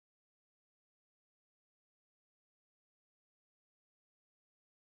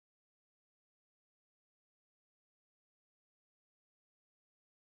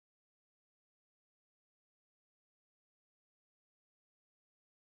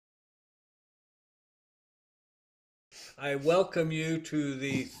I welcome you to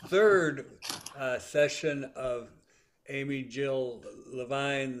the third session of Amy Jill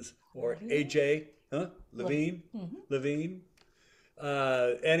Levine's, or Levine? AJ, huh? Levine? Mhm. Levine?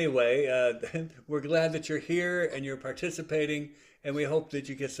 Anyway, we're glad that you're here and you're participating, and we hope that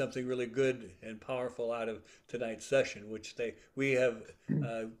you get something really good and powerful out of tonight's session, we have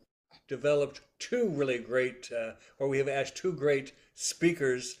uh, developed two really great, or we have asked two great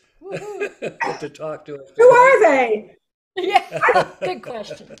speakers Woohoo! to talk to us Who tonight. are they? Yeah, good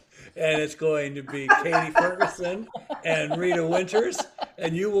question. And it's going to be Katie Ferguson and Rita Winters,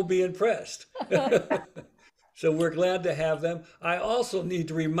 and you will be impressed. So we're glad to have them. I also need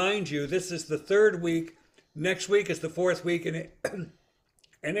to remind you this is the third week. Next week is the fourth week, and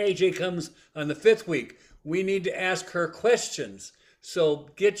AJ comes on the fifth week. We need to ask her questions. So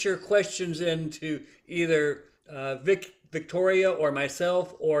get your questions into either Victoria or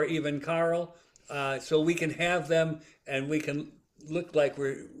myself or even Carl, so we can have them and we can look like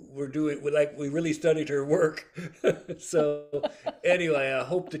we're doing like we really studied her work. So anyway, I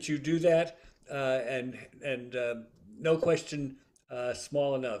hope that you do that, and no question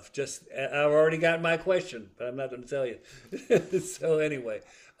small enough. Just I've already got my question, but I'm not going to tell you. So anyway,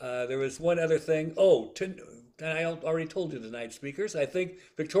 there was one other thing. I already told you tonight, speakers. I think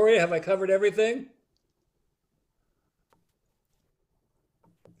Victoria, have I covered everything?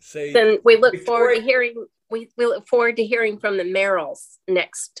 Say, Then we look forward Victoria. to hearing. We look forward to hearing from the Merrills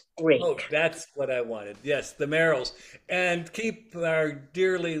next Oh, week. that's what I wanted. Yes, the Merrills. And keep our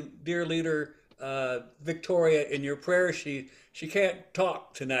dear leader, Victoria, in your prayers. She can't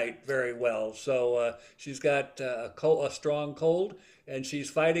talk tonight very well, so she's got a strong cold, and she's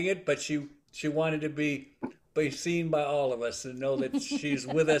fighting it. But she wanted to be seen by all of us and know that she's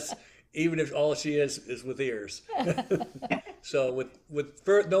with us, even if all she is with ears. So with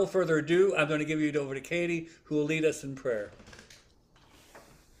no further ado, I'm going to give you over to Katie, who will lead us in prayer.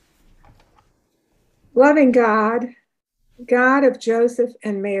 Loving God, God of Joseph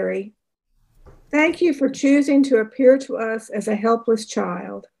and Mary, thank you for choosing to appear to us as a helpless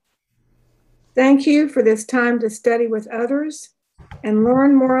child. Thank you for this time to study with others and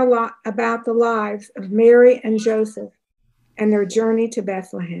learn more about the lives of Mary and Joseph and their journey to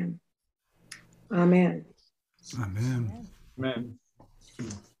Bethlehem. Amen. Amen. Amen.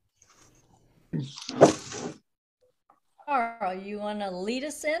 Carl, you want to lead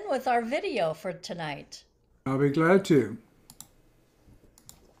us in with our video for tonight? I'll be glad to.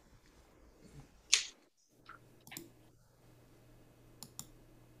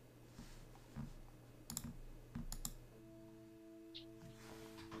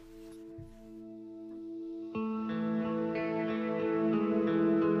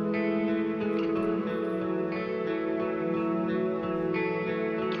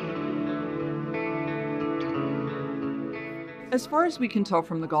 As far as we can tell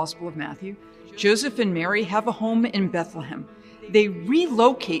from the Gospel of Matthew, Joseph and Mary have a home in Bethlehem. They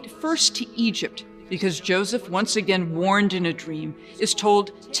relocate first to Egypt because Joseph, once again warned in a dream, is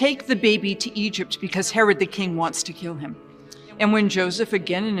told, "Take the baby to Egypt because Herod the king wants to kill him." And when Joseph,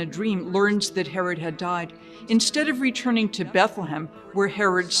 again in a dream, learns that Herod had died, instead of returning to Bethlehem, where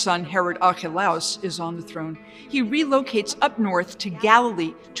Herod's son Herod Archelaus is on the throne, he relocates up north to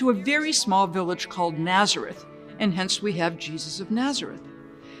Galilee to a very small village called Nazareth. And hence we have Jesus of Nazareth.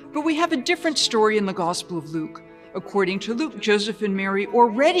 But we have a different story in the Gospel of Luke. According to Luke, Joseph and Mary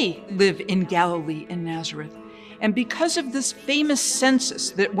already live in Galilee and Nazareth. And because of this famous census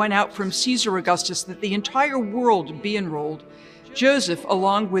that went out from Caesar Augustus that the entire world be enrolled, Joseph,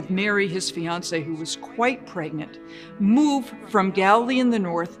 along with Mary, his fiancée, who was quite pregnant, move from Galilee in the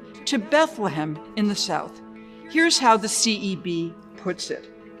north to Bethlehem in the south. Here's how the CEB puts it.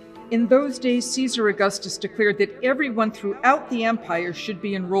 In those days, Caesar Augustus declared that everyone throughout the empire should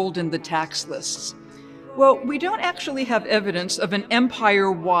be enrolled in the tax lists. Well, we don't actually have evidence of an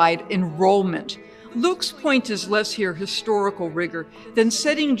empire-wide enrollment. Luke's point is less here historical rigor than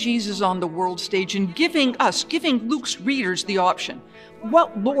setting Jesus on the world stage and giving Luke's readers the option.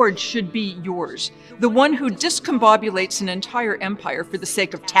 What lord should be yours? The one who discombobulates an entire empire for the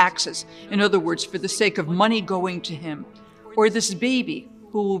sake of taxes, in other words, for the sake of money going to him, or this baby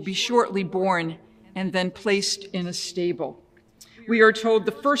who will be shortly born and then placed in a stable. We are told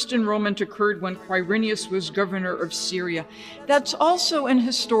the first enrollment occurred when Quirinius was governor of Syria. That's also an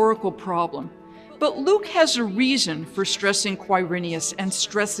historical problem. But Luke has a reason for stressing Quirinius and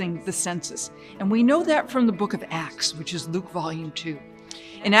stressing the census. And we know that from the book of Acts, which is Luke volume 2.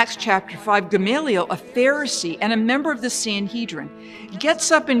 In Acts chapter 5, Gamaliel, a Pharisee and a member of the Sanhedrin, gets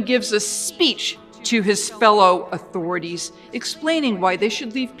up and gives a speech to his fellow authorities, explaining why they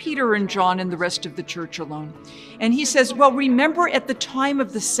should leave Peter and John and the rest of the church alone. And he says, well, remember at the time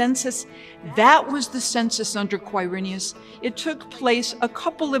of the census, that was the census under Quirinius. It took place a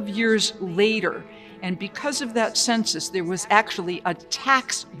couple of years later. And because of that census, there was actually a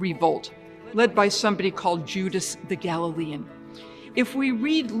tax revolt led by somebody called Judas the Galilean. If we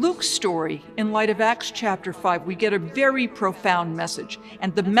read Luke's story in light of Acts chapter 5, we get a very profound message,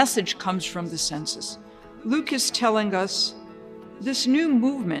 and the message comes from the census. Luke is telling us this new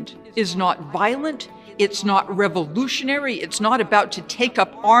movement is not violent, it's not revolutionary, it's not about to take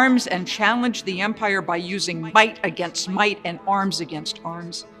up arms and challenge the empire by using might against might and arms against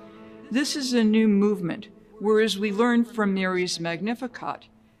arms. This is a new movement, whereas we learn from Mary's Magnificat,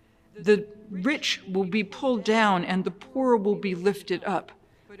 the rich will be pulled down and the poor will be lifted up,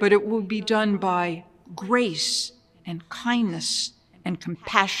 but it will be done by grace and kindness and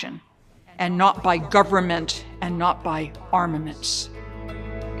compassion, and not by government and not by armaments.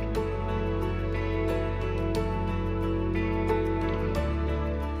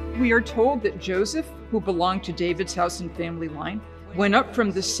 We are told that Joseph, who belonged to David's house and family line, went up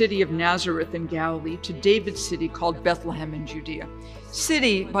from the city of Nazareth in Galilee to David's city called Bethlehem in Judea.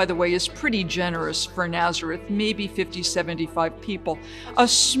 City, by the way, is pretty generous for Nazareth, maybe 50, 75 people. A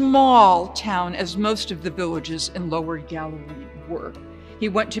small town, as most of the villages in Lower Galilee were. He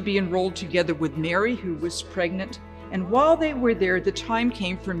went to be enrolled together with Mary, who was pregnant, and while they were there, the time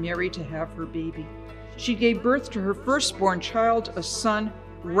came for Mary to have her baby. She gave birth to her firstborn child, a son,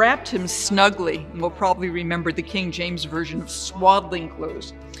 wrapped him snugly, and we'll probably remember the King James version of swaddling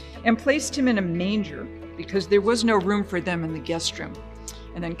clothes, and placed him in a manger because there was no room for them in the guest room.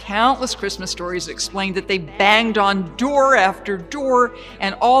 And then countless Christmas stories explain that they banged on door after door,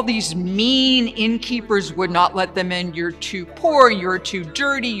 and all these mean innkeepers would not let them in. You're too poor, you're too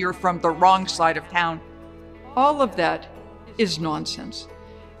dirty, you're from the wrong side of town. All of that is nonsense.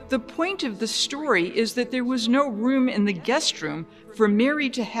 The point of the story is that there was no room in the guest room for Mary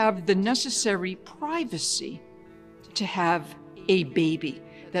to have the necessary privacy to have a baby.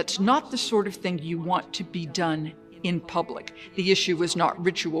 That's not the sort of thing you want to be done in public. The issue is not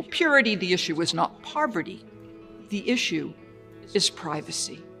ritual purity. The issue is not poverty. The issue is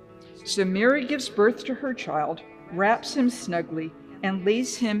privacy. So Mary gives birth to her child, wraps him snugly, and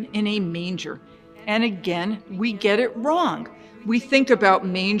lays him in a manger. And again, we get it wrong. We think about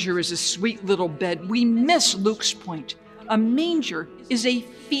manger as a sweet little bed. We miss Luke's point. A manger is a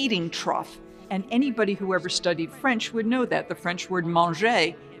feeding trough. And anybody who ever studied French would know that. The French word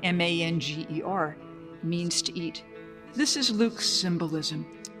manger, M-A-N-G-E-R, means to eat. This is Luke's symbolism.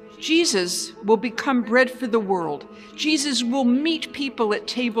 Jesus will become bread for the world. Jesus will meet people at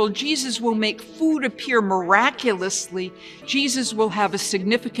table. Jesus will make food appear miraculously. Jesus will have a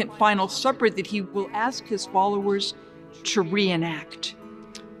significant final supper that he will ask his followers to reenact.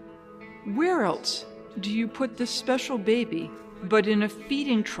 Where else do you put this special baby but in a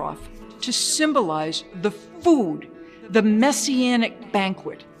feeding trough to symbolize the food, the messianic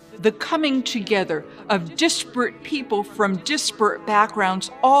banquet, the coming together of disparate people from disparate backgrounds,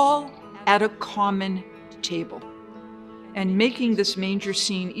 all at a common table? And making this manger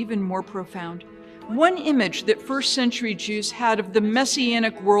scene even more profound, one image that first century Jews had of the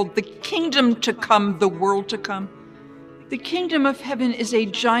messianic world, the kingdom to come, the world to come, the kingdom of heaven is a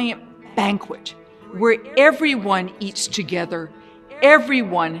giant banquet where everyone eats together,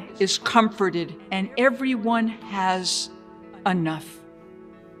 everyone is comforted, and everyone has enough.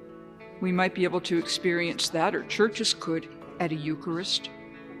 We might be able to experience that, or churches could, at a Eucharist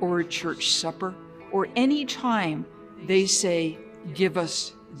or a church supper, or any time they say, "Give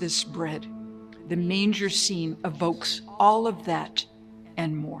us this bread." The manger scene evokes all of that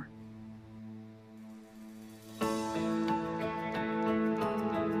and more.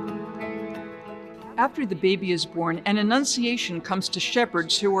 After the baby is born, an annunciation comes to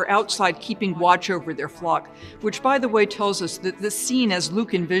shepherds who are outside keeping watch over their flock, which, by the way, tells us that the scene as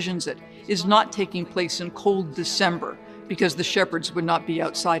Luke envisions it is not taking place in cold December, because the shepherds would not be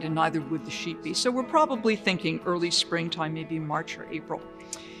outside and neither would the sheep be. So we're probably thinking early springtime, maybe March or April.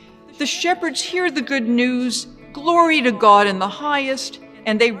 The shepherds hear the good news, glory to God in the highest,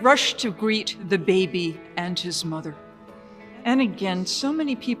 and they rush to greet the baby and his mother. And again, so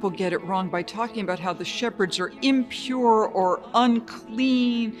many people get it wrong by talking about how the shepherds are impure or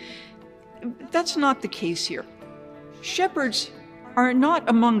unclean. That's not the case here. Shepherds are not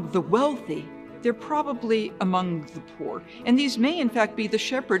among the wealthy. They're probably among the poor. And these may, in fact, be the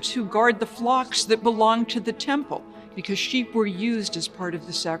shepherds who guard the flocks that belong to the temple. because sheep were used as part of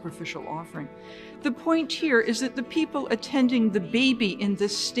the sacrificial offering. The point here is that the people attending the baby in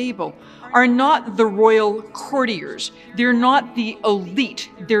this stable are not the royal courtiers. They're not the elite.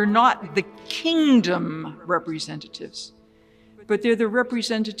 They're not the kingdom representatives. But they're the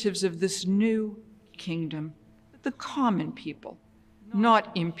representatives of this new kingdom, the common people.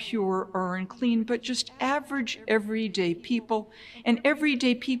 Not impure or unclean, but just average, everyday people, and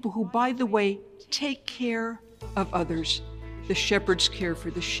everyday people who, by the way, take care of others. The shepherds care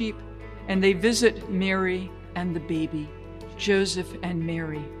for the sheep, and they visit Mary and the baby, Joseph and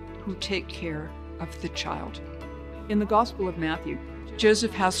Mary, who take care of the child. In the Gospel of Matthew,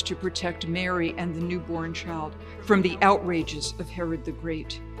 Joseph has to protect Mary and the newborn child from the outrages of Herod the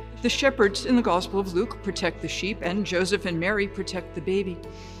Great. The shepherds in the Gospel of Luke protect the sheep, and Joseph and Mary protect the baby.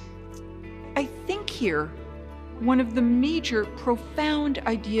 I think here, one of the major, profound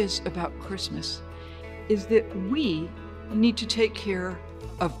ideas about Christmas is that we need to take care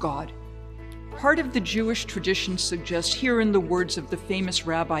of God. Part of the Jewish tradition suggests, here in the words of the famous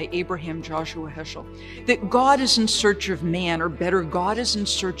Rabbi Abraham Joshua Heschel, that God is in search of man, or better, God is in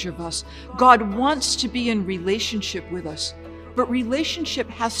search of us. God wants to be in relationship with us. But relationship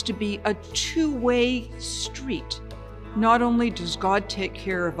has to be a two-way street. Not only does God take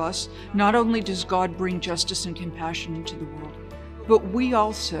care of us, not only does God bring justice and compassion into the world, but we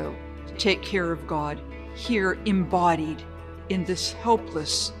also take care of God here embodied in this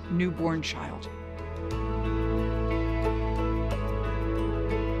helpless newborn child.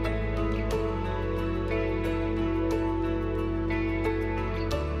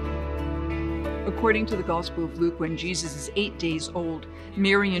 According to the Gospel of Luke, when Jesus is 8 days old,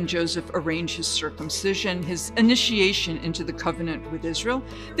 Mary and Joseph arrange his circumcision, his initiation into the covenant with Israel.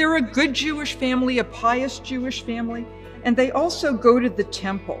 They're a good Jewish family, a pious Jewish family, and they also go to the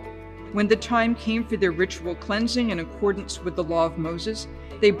temple. When the time came for their ritual cleansing in accordance with the law of Moses,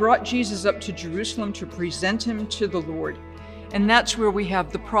 they brought Jesus up to Jerusalem to present him to the Lord. And that's where we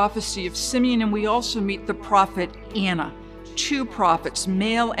have the prophecy of Simeon, and we also meet the prophet Anna, two prophets,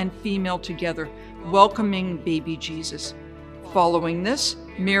 male and female together, welcoming baby Jesus. Following this,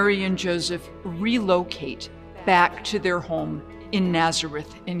 Mary and Joseph relocate back to their home in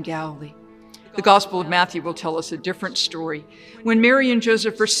Nazareth in Galilee. The Gospel of Matthew will tell us a different story. When Mary and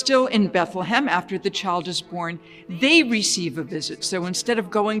Joseph are still in Bethlehem after the child is born, they receive a visit. So instead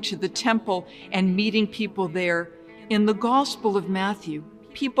of going to the temple and meeting people there, in the Gospel of Matthew,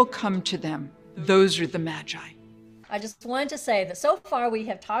 people come to them. Those are the Magi. I just wanted to say that so far we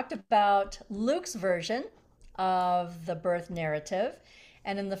have talked about Luke's version of the birth narrative.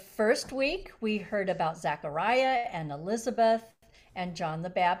 And in the first week, we heard about Zechariah and Elizabeth and John the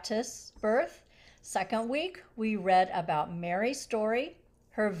Baptist's birth. Second week, we read about Mary's story,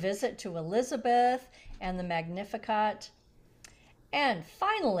 her visit to Elizabeth and the Magnificat. And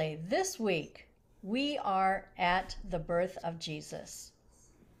finally, this week, we are at the birth of Jesus.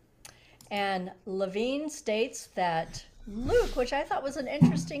 And Levine states that Luke, which I thought was an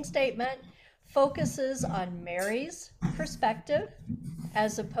interesting statement, focuses on Mary's perspective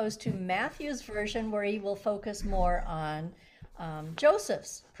as opposed to Matthew's version, where he will focus more on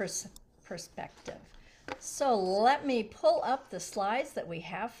Joseph's perspective. So let me pull up the slides that we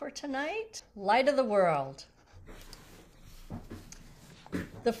have for tonight. Light of the world.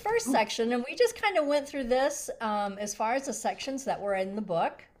 The first section, and we just kind of went through this as far as the sections that were in the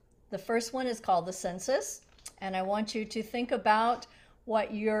book. The first one is called the census, and I want you to think about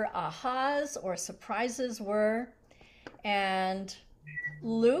what your ahas or surprises were. And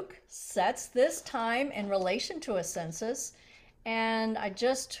Luke sets this time in relation to a census, and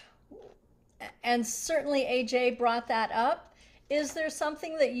certainly AJ brought that up. Is there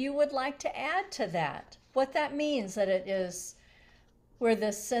something that you would like to add to that? What that means that it is where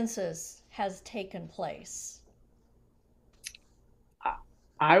this census has taken place?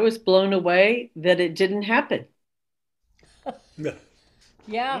 I was blown away that it didn't happen.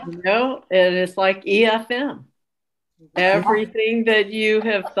 Yeah. You know, and it's like EFM. Everything that you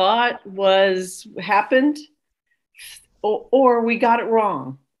have thought happened, or we got it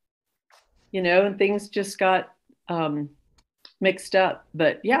wrong. You know, and things just got mixed up.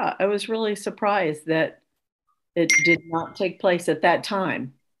 But yeah, I was really surprised that it did not take place at that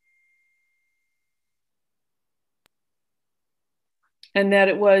time. And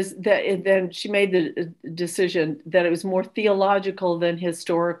that then she made the decision that it was more theological than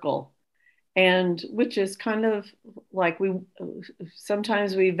historical, and which is kind of like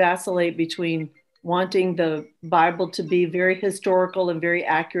sometimes we vacillate between wanting the Bible to be very historical and very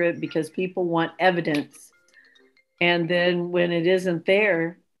accurate because people want evidence. And then when it isn't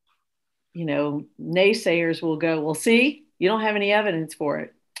there, naysayers will go, well, see, you don't have any evidence for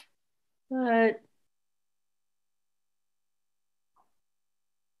it. But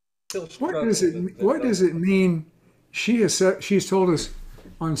Still What struggle does it with the What does it mean? She's told us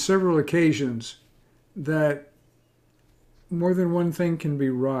on several occasions that more than one thing can be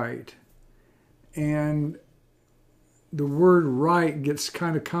right, and the word right gets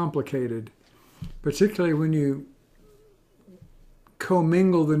kind of complicated, particularly when you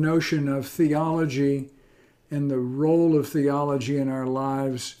commingle the notion of theology and the role of theology in our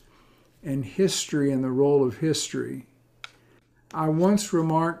lives and history and the role of history. I once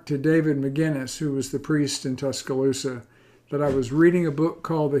remarked to David McGinnis, who was the priest in Tuscaloosa, that I was reading a book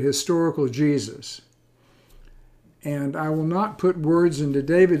called The Historical Jesus. And I will not put words into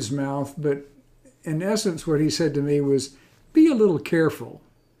David's mouth, but in essence, what he said to me was, be a little careful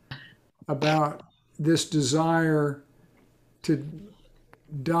about this desire to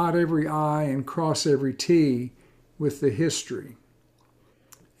dot every I and cross every T with the history.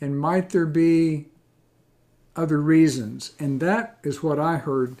 And might there be other reasons? And that is what I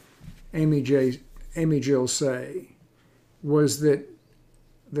heard Amy Jill say, was that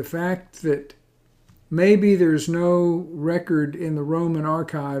the fact that maybe there's no record in the Roman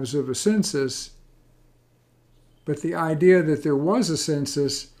archives of a census, but the idea that there was a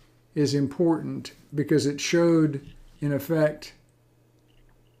census is important because it showed, in effect,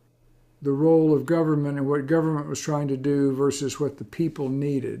 the role of government and what government was trying to do versus what the people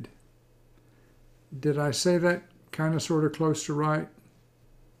needed. Did I say that kind of sort of close to right?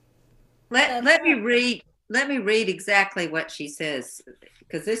 Let me read exactly what she says,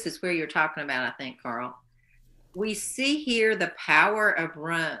 because this is where you're talking about, I think, Carl. We see here the power of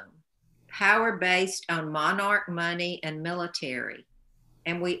Rome, power based on monarch money and military.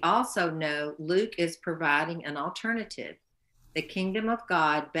 And we also know Luke is providing an alternative, the kingdom of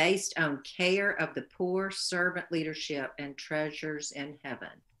God based on care of the poor, servant leadership, and treasures in heaven.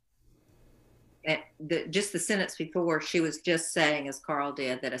 And just the sentence before, she was just saying, as Carl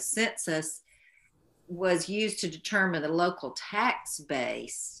did, that a census was used to determine the local tax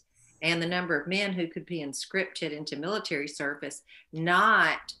base and the number of men who could be conscripted into military service,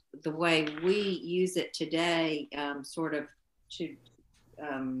 not the way we use it today, sort of to,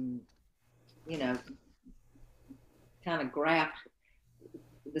 kind of graph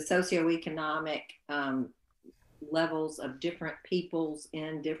the socioeconomic levels of different peoples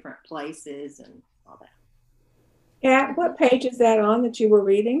in different places and all that. Kat, what page is that on that you were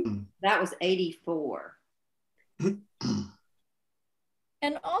reading? That was 84.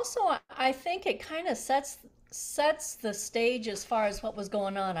 And also, I think it kind of sets the stage as far as what was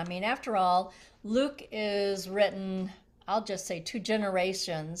going on. I mean, after all, Luke is written, I'll just say 2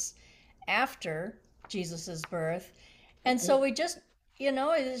 generations after Jesus's birth. And so we just,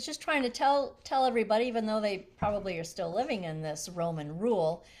 it's just trying to tell everybody, even though they probably are still living in this Roman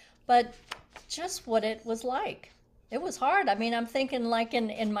rule, but just what it was like. It was hard. I mean, I'm thinking like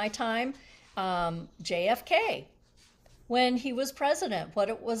in my time, JFK, when he was president, what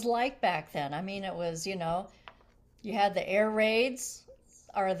it was like back then. I mean, it was, you had the air raids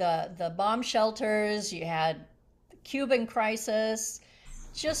or the bomb shelters, you had the Cuban crisis,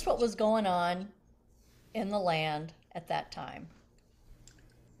 just what was going on in the land at that time.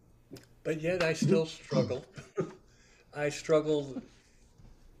 But yet I still struggle. I struggled.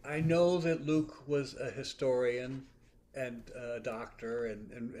 I know that Luke was a historian and a doctor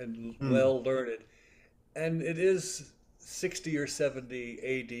and well learned. And it is 60 or 70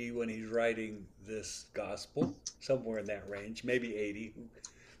 AD when he's writing this gospel, somewhere in that range, maybe 80.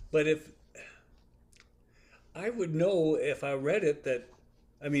 But if I would know if I read it that,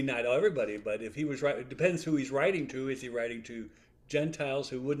 I mean, not everybody, but if he was right, it depends who he's writing to. Is he writing to Gentiles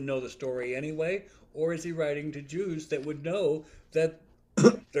who wouldn't know the story anyway? Or is he writing to Jews that would know that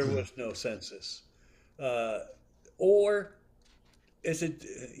there was no census? Or is it,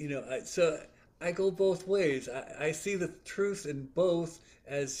 so I go both ways. I see the truth in both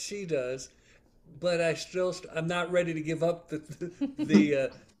as she does, but I'm not ready to give up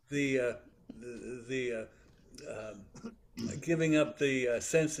giving up the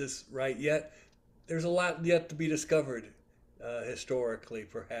census right yet. There's a lot yet to be discovered historically,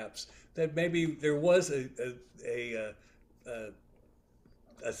 perhaps, that maybe there was a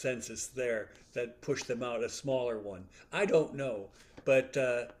census there that pushed them out, a smaller one. I don't know, but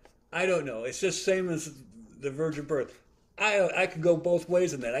I don't know. It's just same as the virgin birth. I can go both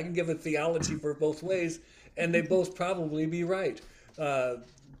ways in that. I can give a theology for both ways, and they both probably be right. But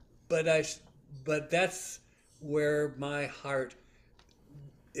that's where my heart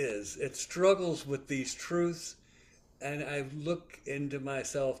is. It struggles with these truths, and I look into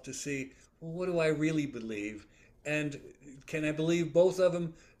myself to see, well, what do I really believe? And can I believe both of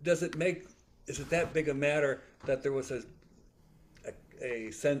them? Is it that big a matter that there was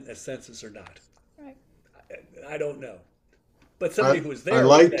a census or not? Right. I don't know. But somebody who was I there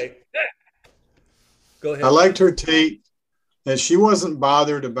would say, go ahead. I liked her take that she wasn't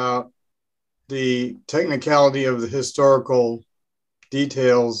bothered about the technicality of the historical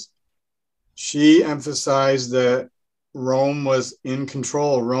details. She emphasized that Rome was in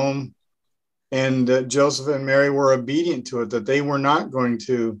control. Rome and Joseph and Mary were obedient to it, that they were not going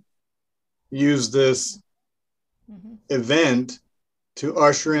to use this event to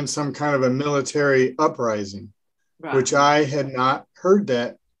usher in some kind of a military uprising, which I had not heard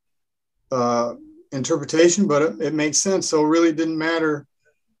that interpretation, but it makes sense. So it really didn't matter.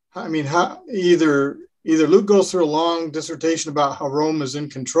 I mean, either Luke goes through a long dissertation about how Rome is in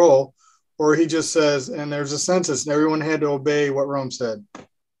control, or he just says, and there's a census and everyone had to obey what Rome said,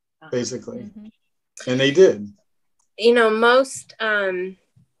 basically. And they did. You know,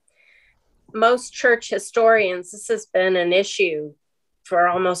 most church historians, this has been an issue for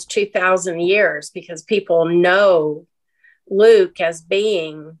almost 2,000 years, because people know Luke as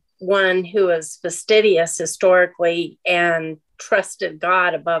being one who is fastidious historically and trusted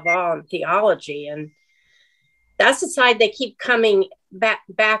God above all in theology. And that's the side they keep coming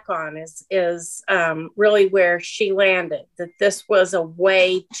back on is really where she landed, that this was a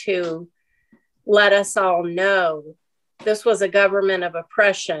way to let us all know this was a government of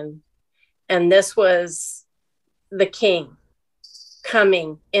oppression, and this was the king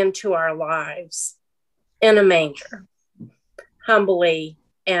coming into our lives in a manger, humbly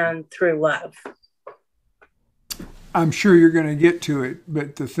and through love. I'm sure you're going to get to it,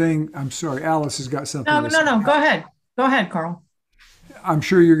 but I'm sorry, Alice has got something. No. Go ahead, Carl. I'm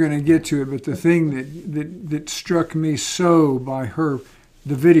sure you're going to get to it, but the thing that struck me so by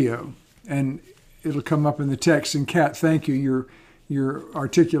the video, and it'll come up in the text. And Kat, thank you. Your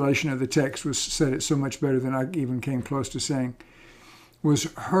articulation of the text said it so much better than I even came close to saying. Was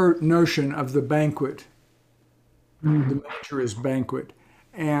her notion of the banquet, the manger is banquet,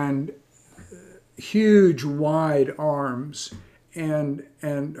 and huge wide arms, and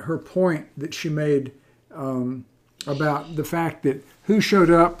her point that she made about the fact that who showed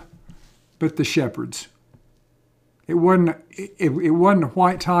up but the shepherds. It wasn't a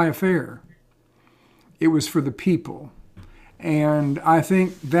white tie affair. It was for the people. And I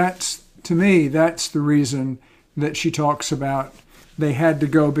think to me that's the reason that she talks about they had to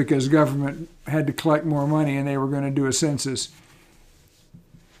go because government had to collect more money and they were going to do a census.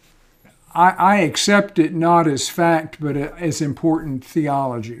 I accept it not as fact, but as important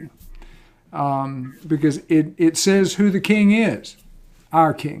theology, because it says who the king is,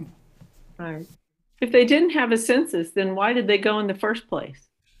 our king. Right. If they didn't have a census, then why did they go in the first place?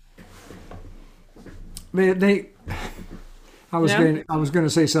 I was going to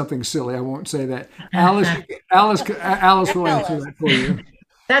say something silly. I won't say that. Alice will answer that for you.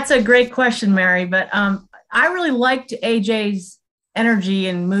 That's a great question, Mary. But I really liked AJ's energy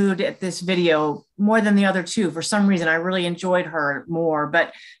and mood at this video more than the other two. For some reason, I really enjoyed her more.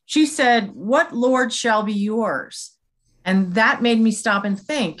 But she said, "What Lord shall be yours?" And that made me stop and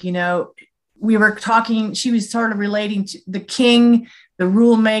think. You know, we were talking. She was sort of relating to the king, the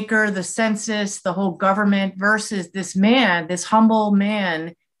rule maker, the census, the whole government versus this man, this humble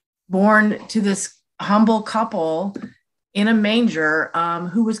man born to this humble couple in a manger,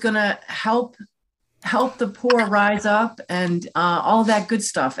 who was going to help the poor rise up and all that good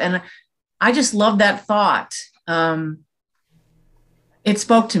stuff. And I just love that thought. It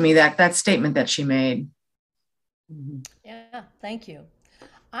spoke to me, that statement that she made. Yeah, thank you.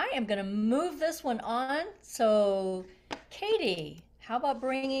 I am going to move this one on. So, Katie, how about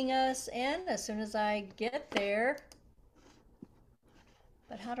bringing us in as soon as I get there?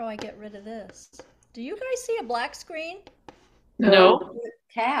 But how do I get rid of this? Do you guys see a black screen? No.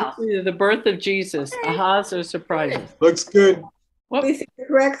 Cow. The birth of Jesus. Okay. Ahas or surprises. Looks good. We see the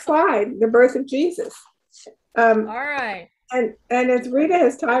correct slide, the birth of Jesus. All right. And as Rita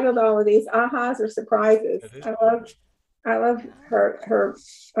has titled all of these, ahas or surprises. I love her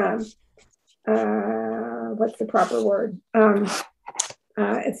what's the proper word?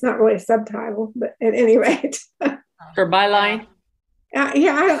 It's not really a subtitle, but at any rate. Her byline?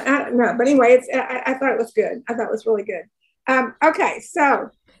 Yeah, I don't know. But anyway, I thought it was good. I thought it was really good. Okay, so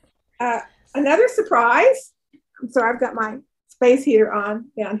another surprise. So I've got my space heater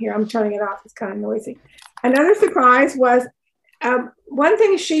on down here. I'm turning it off. It's kind of noisy. Another surprise was one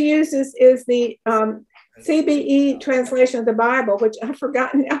thing she uses is the CBE translation of the Bible, which I've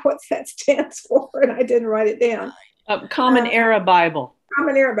forgotten now what that stands for, and I didn't write it down. Common Era Bible.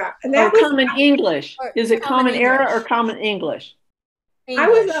 Common Era Bible. And Or that was Common English. Is it Common Era English. or Common English? I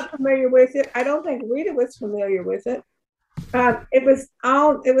was not familiar with it. I don't think Rita was familiar with it. It was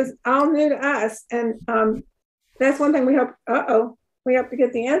all new to us, and that's one thing we hope. We hope to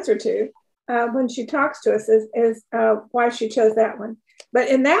get the answer to when she talks to us is why she chose that one. But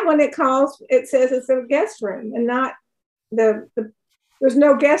in that one, it says it's a guest room, and not there's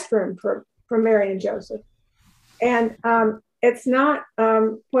no guest room for Mary and Joseph, and it's not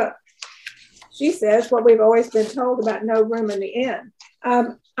what she says. What we've always been told about no room in the inn.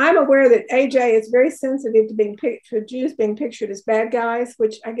 I'm aware that AJ is very sensitive to Jews being pictured as bad guys,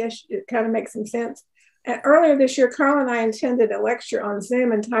 which I guess it kind of makes some sense. And earlier this year, Carl and I attended a lecture on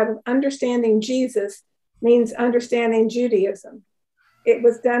Zoom entitled Understanding Jesus Means Understanding Judaism. It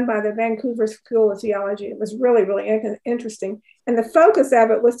was done by the Vancouver School of Theology. It was really, really interesting. And the focus of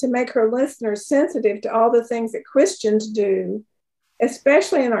it was to make her listeners sensitive to all the things that Christians do,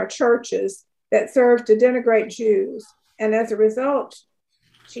 especially in our churches, that serve to denigrate Jews. And as a result,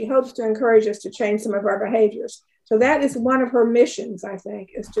 she hopes to encourage us to change some of our behaviors. So that is one of her missions, I think,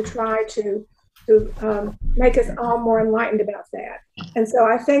 is to try to make us all more enlightened about that. And so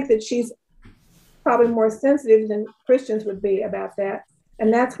I think that she's probably more sensitive than Christians would be about that.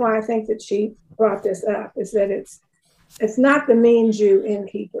 And that's why I think that she brought this up, is that it's not the mean Jewish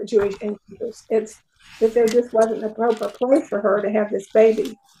innkeepers. It's that there just wasn't a proper place for her to have this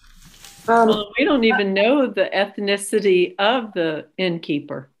baby. Well, we don't even know the ethnicity of the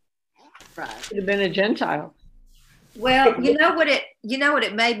innkeeper. Right. Could have been a Gentile. Well, you know what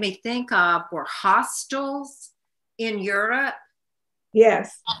it made me think of were hostels in Europe.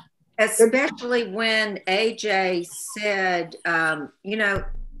 Yes. Especially when AJ said,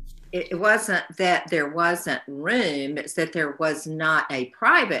 it wasn't that there wasn't room, it's that there was not a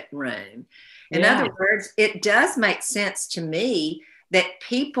private room. In other words, it does make sense to me that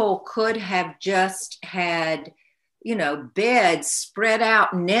people could have just had, beds spread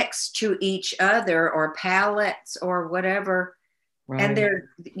out next to each other or pallets or whatever. Right. And there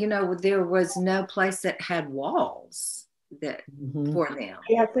was no place that had walls for them.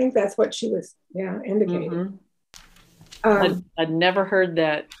 Yeah, I think that's what she was indicating. I'd never heard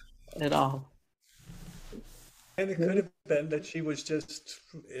that at all. And it could have been that she was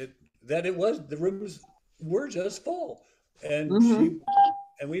the rooms were just full. And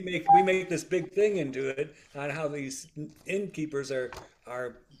we make this big thing into it on how these innkeepers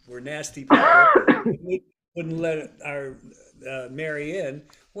were nasty people. We wouldn't let our Mary in,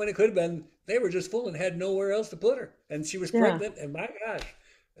 when it could have been they were just full and had nowhere else to put her, and she was pregnant. And my gosh,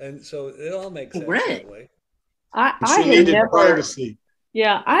 and so it all makes sense that way. I needed privacy.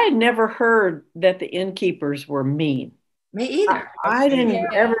 Yeah, I had never heard that the innkeepers were mean. Me either. I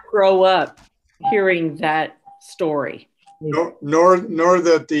didn't ever grow up hearing that story. Nor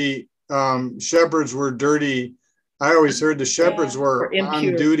that the shepherds were dirty. I always heard the shepherds were on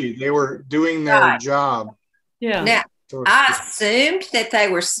duty. They were doing their job. Yeah. Now, I assumed that they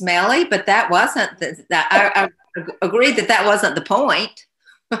were smelly, but that wasn't. I agreed that wasn't the point.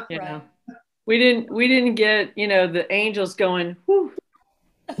 Yeah. We didn't get the angels going. Whew.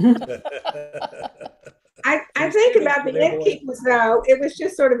 I think about the innkeepers, though. It was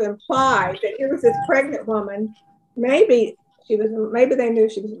just sort of implied that it was this pregnant woman. Maybe they knew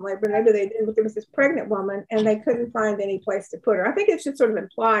she was in labor, maybe they didn't, but there was this pregnant woman and they couldn't find any place to put her. I think it's just sort of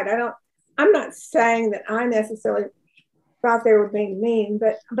implied. I'm not saying that I necessarily thought they were being mean,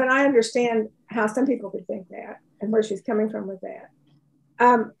 but I understand how some people could think that and where she's coming from with that.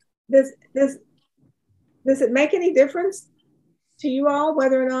 Does it make any difference to you all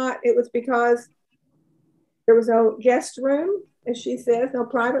whether or not it was because there was no guest room, as she says, no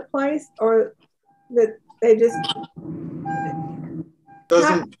private place, or that they just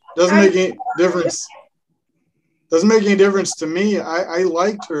doesn't make any difference. Doesn't make any difference to me. I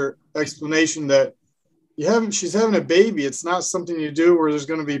liked her explanation that she's having a baby. It's not something you do where there's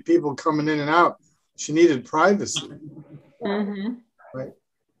going to be people coming in and out. She needed privacy. Mm-hmm.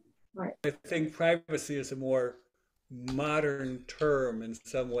 Right. I think privacy is a more modern term in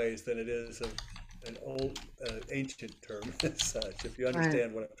some ways than it is an old ancient term as such, if you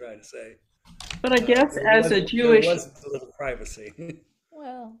understand what I'm trying to say. But I guess as a Jewish, there was a little privacy.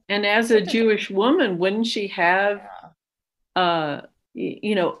 Well, and as a Jewish woman, wouldn't she have,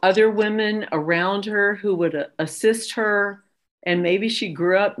 other women around her who would assist her, and maybe she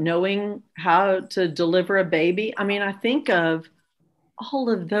grew up knowing how to deliver a baby? I mean, I think of all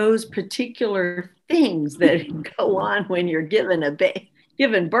of those particular things that go on when you're given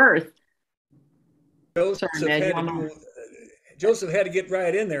birth. Joseph Joseph had to get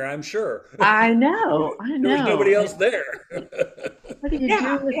right in there, I'm sure. I know. There was nobody else there. What do you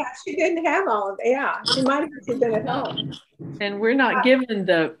Yeah, do with, yeah, she didn't have all of it. Yeah, she might have been at home. and we're not given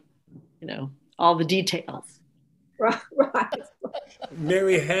the, all the details. Right, right.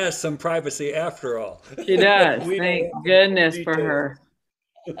 Mary has some privacy after all. She does. We Thank know goodness for details. her.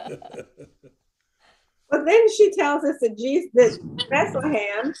 But then she tells us that that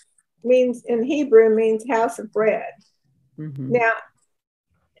Bethlehem means in Hebrew means house of bread. Mm-hmm. Now,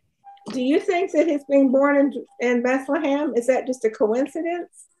 do you think that his being born in Bethlehem, is that just a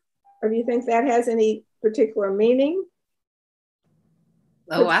coincidence? Or do you think that has any particular meaning?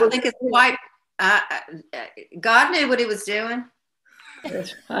 Oh, I think it's quite, God knew what he was doing.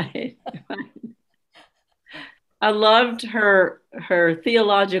 That's right. I loved her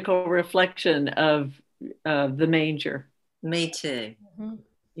theological reflection of the manger. Me too.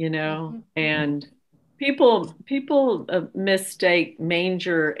 And people mistake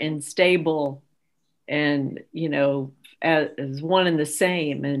manger and stable and as one and the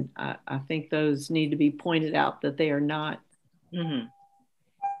same, and I think those need to be pointed out that they are not. Mm-hmm.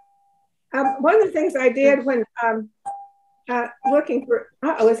 One of the things I did when looking for,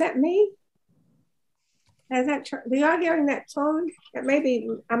 is that me? Is that, do y'all hearing that tone? That maybe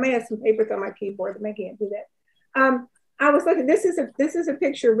I may have some papers on my keyboard that make it do that. I was looking. This is a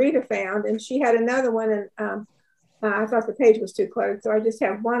picture Rita found, and she had another one, and I thought the page was too closed, so I just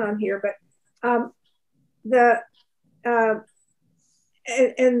have one on here. But and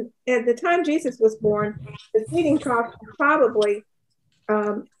at the time Jesus was born, the feeding trough was probably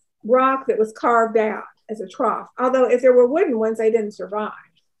rock that was carved out as a trough. Although if there were wooden ones, they didn't survive.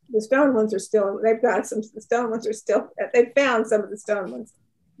 The stone ones are still, they've got some, the stone ones are still, they found some of the stone ones,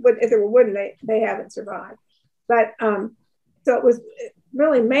 but if they were wooden, they haven't survived. But so it was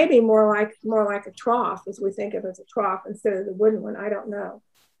really maybe more like a trough, as we think of as a trough instead of the wooden one. I don't know.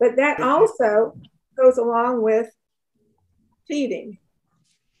 But that also goes along with feeding.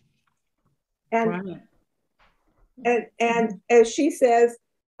 And Right. and as she says,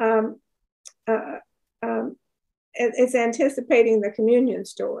 it's anticipating the communion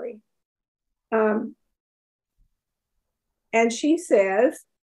story. And she says,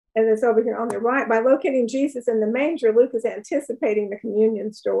 and it's over here on the right, by locating Jesus in the manger, Luke is anticipating the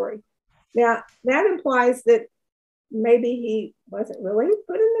communion story. Now, that implies that maybe he wasn't really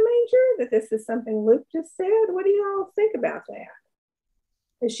put in the manger, that this is something Luke just said. What do you all think about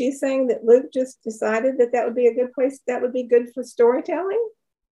that? Is she saying that Luke just decided that that would be a good place, that would be good for storytelling?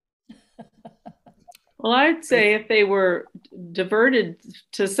 Well, I'd say if they were diverted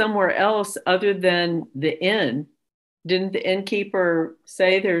to somewhere else other than the inn, didn't the innkeeper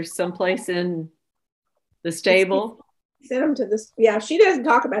say there's someplace in the stable? Sent them to this. Yeah, she doesn't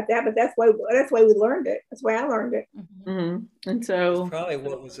talk about that, but that's why we learned it. That's why I learned it. Mm-hmm. And so that's probably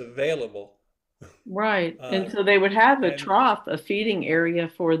what was available. Right. And so they would have a trough, a feeding area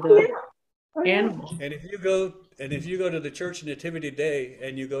for the animals. And if you go to the Church Nativity Day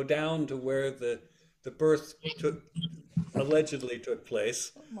and you go down to where the birth allegedly took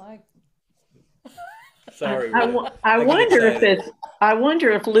place. Oh my. Sorry. I wonder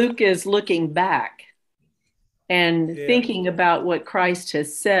if Luke is looking back and thinking about what Christ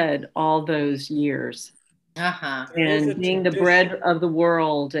has said all those years. Uh-huh. And being the bread of the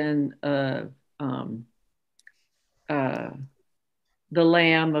world and the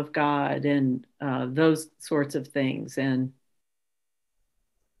Lamb of God and those sorts of things. And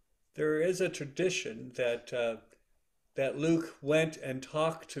there is a tradition that Luke went and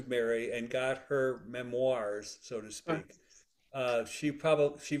talked to Mary and got her memoirs, so to speak.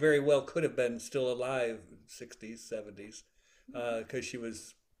 She very well could have been still alive in the 60s, 70s, because she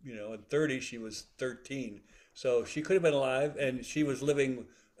was, in 30s, she was 13. So she could have been alive, and she was living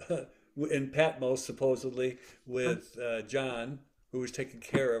in Patmos, supposedly, with John, who was taking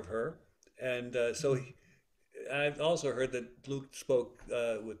care of her. And I've also heard that Luke spoke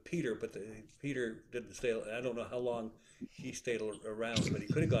with Peter, but Peter didn't stay. I don't know how long he stayed around, but he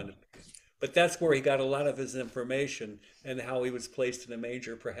could have gone to. But that's where he got a lot of his information, and how he was placed in a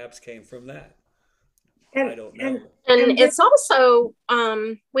manger perhaps came from that. I don't know. And it's also,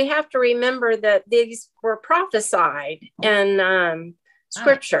 we have to remember that these were prophesied in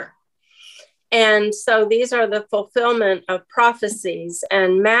scripture. And so these are the fulfillment of prophecies.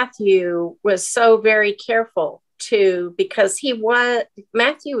 And Matthew was so very careful because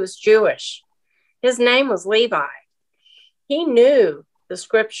Matthew was Jewish. His name was Levi. He knew the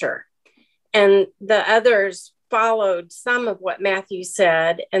scripture. And the others followed some of what Matthew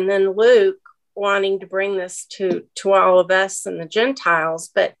said. And then Luke, wanting to bring this to all of us and the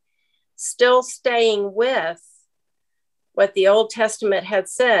Gentiles, but still staying with what the Old Testament had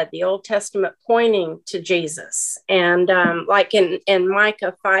said, the Old Testament pointing to Jesus. And like in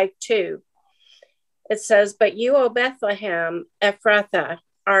Micah 5:2, it says, "But you, O Bethlehem, Ephrathah,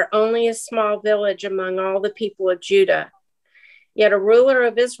 are only a small village among all the people of Judah. Yet a ruler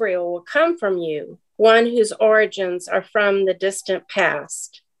of Israel will come from you, one whose origins are from the distant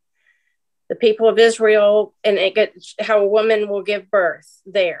past." The people of Israel, and how a woman will give birth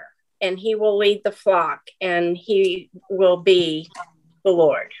there, and he will lead the flock, and he will be the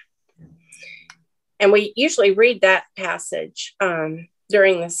Lord. And we usually read that passage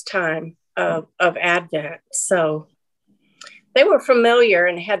during this time of Advent. So they were familiar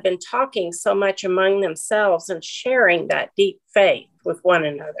and had been talking so much among themselves and sharing that deep faith with one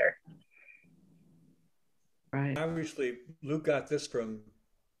another. Right. Obviously, Luke got this from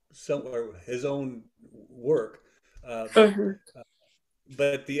somewhere, his own work.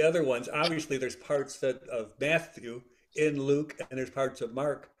 But the other ones, obviously, there's parts of Matthew in Luke, and there's parts of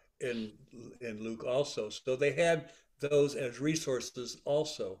Mark in Luke also. So they had those as resources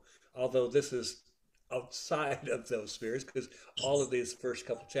also. Although this is outside of those spheres, because all of these first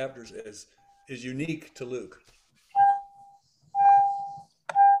couple chapters is unique to Luke.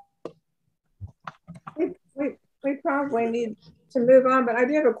 We probably need to move on, but I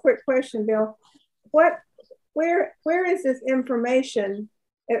do have a quick question, Bill. Where is this information?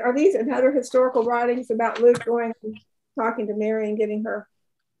 Are these in other historical writings about Luke going and talking to Mary and getting her?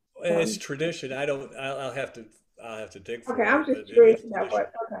 It's tradition. I'll have to dig for it. Okay, I'm just curious about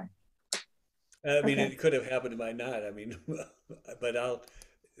what. Okay. I mean, Okay. it could have happened, it might not. I mean, but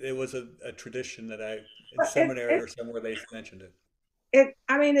it was a tradition that in seminary or somewhere they mentioned it.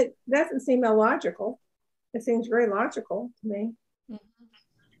 I mean, it doesn't seem illogical. It seems very logical to me.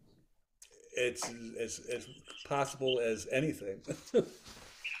 It's as possible as anything.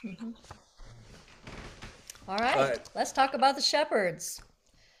 All right, let's talk about the shepherds.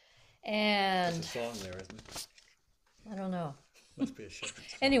 And there's a song there, isn't it? I don't know. Must be a shepherd.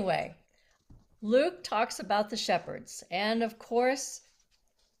 Anyway, Luke talks about the shepherds, and of course,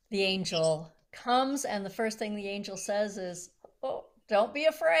 the angel comes, and the first thing the angel says is, "Oh, don't be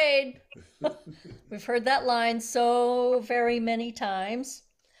afraid." We've heard that line so very many times.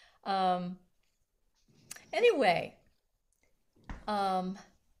 Anyway,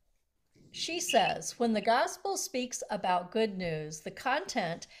 she says, when the gospel speaks about good news, the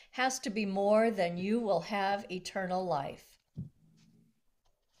content has to be more than "you will have eternal life."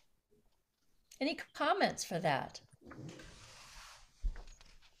 Any comments for that?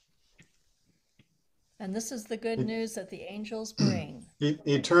 And this is the good news that the angels bring.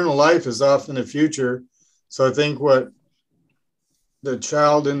 Eternal life is off in the future. So I think what the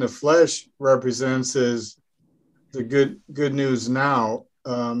child in the flesh represents is the good news now,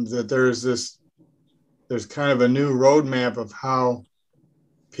 that there's kind of a new roadmap of how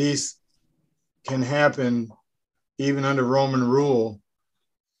peace can happen even under Roman rule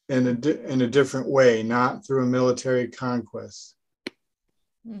in a different way, not through a military conquest.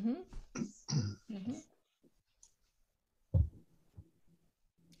 Mm-hmm. Mm-hmm.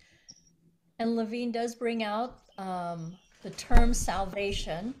 And Levine does bring out the term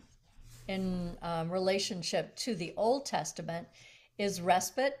salvation in relationship to the Old Testament is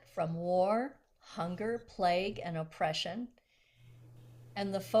respite from war, hunger, plague, and oppression.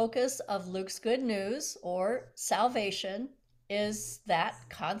 And the focus of Luke's good news, or salvation, is that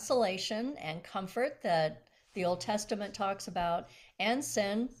consolation and comfort that the Old Testament talks about, and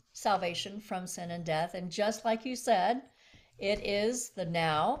salvation from sin and death. And just like you said, it is the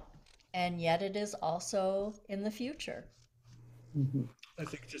now, and yet it is also in the future. Mm-hmm. I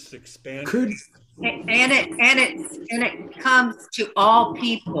think just expand. And it comes to all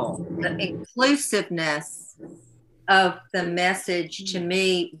people. The inclusiveness of the message to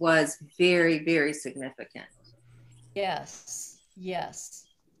me was very, very significant. Yes,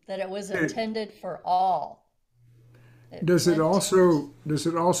 that it was intended for all. Does it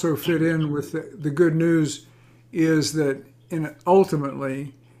also fit in with the good news is that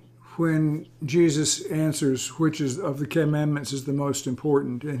ultimately when Jesus answers which is of the commandments is the most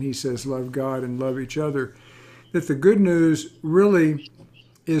important, and he says love God and love each other, that the good news really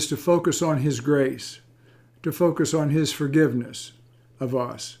is to focus on his grace, to focus on his forgiveness of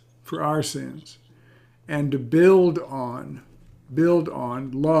us for our sins, and to build on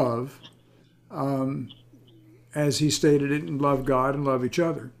love, as he stated it, and love God and love each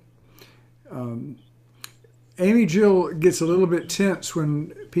other. Amy Jill gets a little bit tense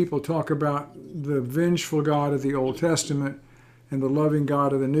when people talk about the vengeful God of the Old Testament and the loving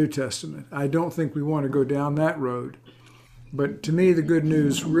God of the New Testament. I don't think we want to go down that road. But to me, the good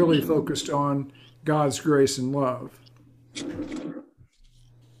news really focused on God's grace and love.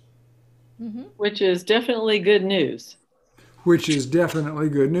 Which is definitely good news. Which is definitely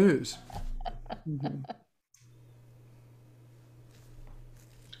good news.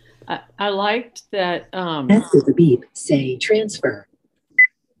 I liked that. After the beep, say transfer.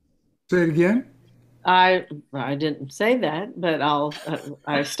 Say it again. I didn't say that, but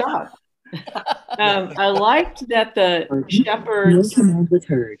I stopped. I liked that the shepherds. No command was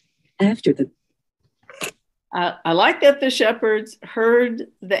heard. After the. I like that the shepherds heard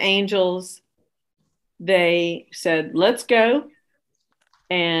the angels. They said, "Let's go,"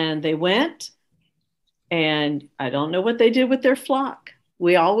 and they went. And I don't know what they did with their flock.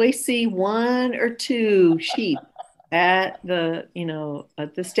 We always see 1 or 2 sheep at the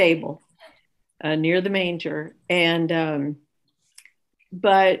stable near the manger, and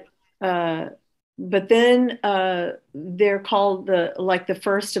but then they're called the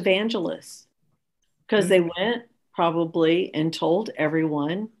first evangelists because they went probably and told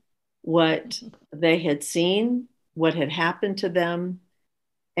everyone what they had seen, what had happened to them.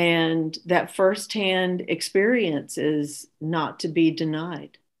 And that firsthand experience is not to be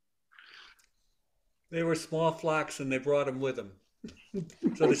denied. They were small flocks and they brought them with them.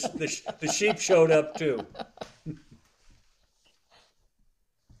 So the sheep showed up too.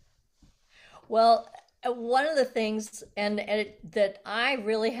 Well, one of the things that I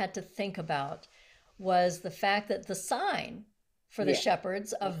really had to think about was the fact that the sign for the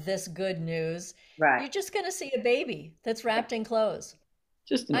shepherds of this good news, you're just going to see a baby that's wrapped in clothes.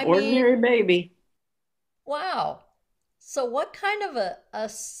 Just an ordinary baby. Wow. So what kind of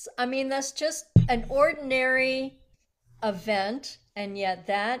that's just an ordinary event, and yet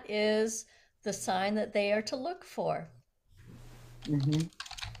that is the sign that they are to look for.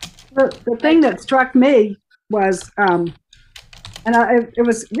 The thing that struck me was, it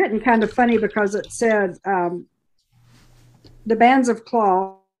was written kind of funny because it said, the bands of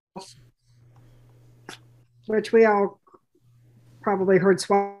cloth, which we all probably heard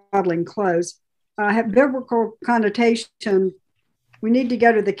swaddling clothes, have biblical connotation. We need to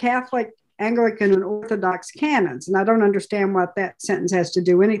go to the Catholic, Anglican, and Orthodox canons. And I don't understand what that sentence has to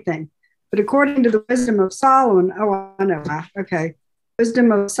do anything. But according to the wisdom of Solomon,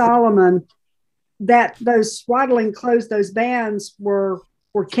 wisdom of Solomon, that those swaddling clothes, those bands were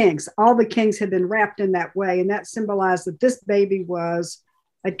kings. All the kings had been wrapped in that way. And that symbolized that this baby was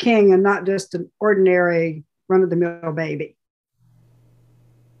a king and not just an ordinary run-of-the-mill baby.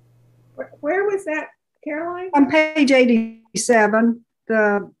 Where was that, Caroline? On page 87,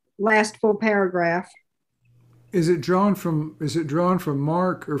 the last full paragraph. Is it drawn from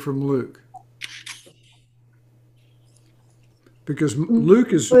Mark or from Luke? Because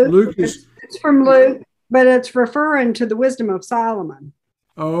Luke is it's from Luke, but it's referring to the wisdom of Solomon.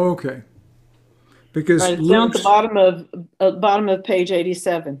 Oh, okay. Because it's down at the bottom of page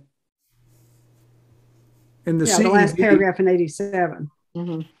 87. In the the last paragraph in 87.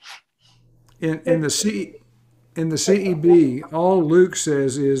 Mm-hmm. In the CEB, all Luke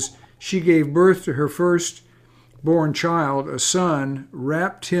says is she gave birth to her firstborn child, a son,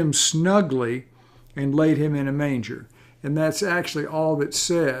 wrapped him snugly, and laid him in a manger. And that's actually all that's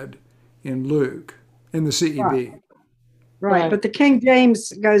said in Luke, in the CEB. Right. But the King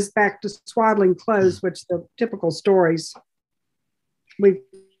James goes back to swaddling clothes, which the typical stories we've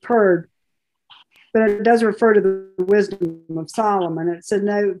heard. But it does refer to the wisdom of Solomon. It said,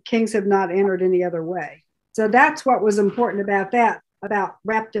 no, kings have not entered any other way. So that's what was important about that, about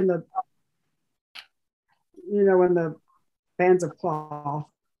wrapped in the, in the bands of cloth.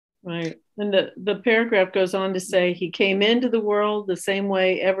 Right. And the paragraph goes on to say, he came into the world the same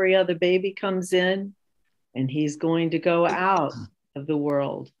way every other baby comes in, and he's going to go out of the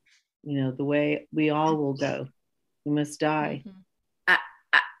world, the way we all will go. We must die. Mm-hmm.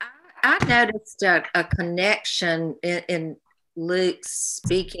 I noticed a connection in Luke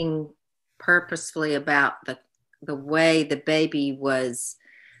speaking purposefully about the way the baby was,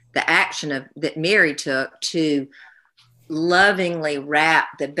 the action that Mary took to lovingly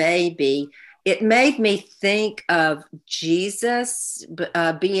wrap the baby. It made me think of Jesus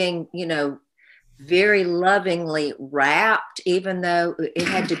being, very lovingly wrapped, even though it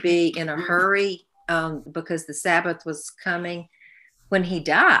had to be in a hurry because the Sabbath was coming, when he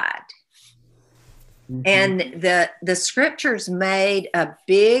died. Mm-hmm. And the scriptures made a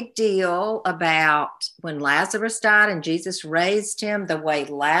big deal about when Lazarus died and Jesus raised him, the way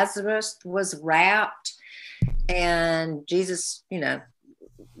Lazarus was wrapped, and Jesus,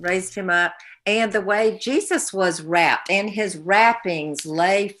 raised him up, and the way Jesus was wrapped, and his wrappings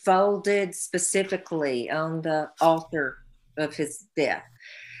lay folded specifically on the altar of his death.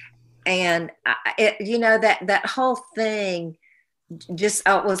 And that whole thing just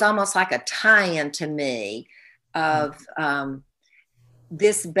was almost like a tie-in to me of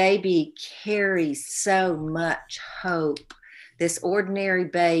this baby carries so much hope. This ordinary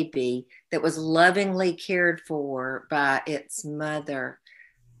baby that was lovingly cared for by its mother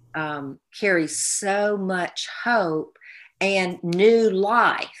carries so much hope and new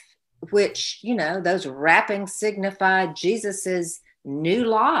life, which, those wrappings signified Jesus's new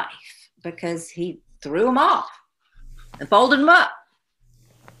life because he threw them off and folded them up.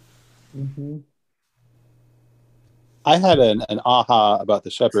 Mm-hmm. I had an aha about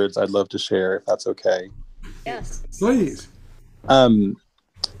the shepherds I'd love to share, if that's okay. Yes. Please.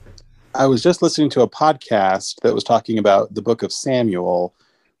 I was just listening to a podcast that was talking about the book of Samuel,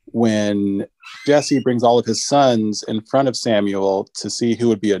 when Jesse brings all of his sons in front of Samuel to see who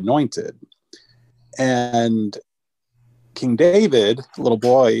would be anointed. And King David, little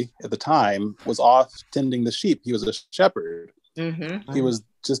boy at the time, was off tending the sheep. He was a shepherd. Mm-hmm. He was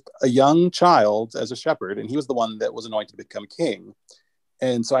just a young child as a shepherd, and he was the one that was anointed to become king.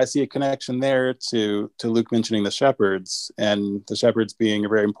 And so I see a connection there to Luke mentioning the shepherds, and the shepherds being a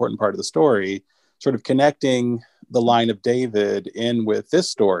very important part of the story, sort of connecting the line of David in with this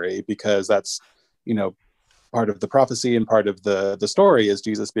story, because that's, part of the prophecy and part of the story is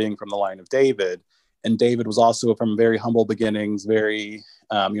Jesus being from the line of David. And David was also from very humble beginnings, very,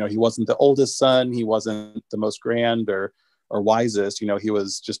 he wasn't the oldest son. He wasn't the most grand or wisest. He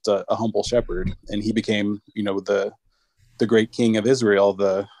was just a humble shepherd, and he became, the great king of Israel,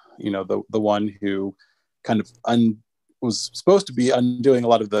 the one who kind of was supposed to be undoing a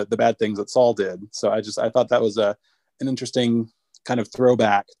lot of the bad things that Saul did. So I thought that was an interesting kind of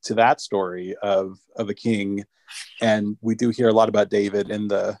throwback to that story of a king. And we do hear a lot about David in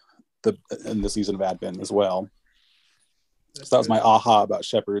the season of Advent as well. So that was my aha about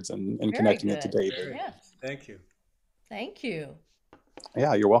shepherds and connecting it to David. Yes. Thank you. Thank you.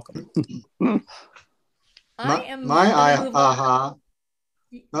 Yeah, you're welcome. My aha.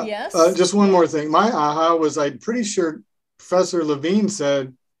 Yes. Just one more thing. My aha was, I'm pretty sure Professor Levine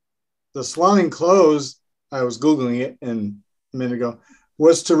said the swaddling clothes, I was Googling it a minute ago,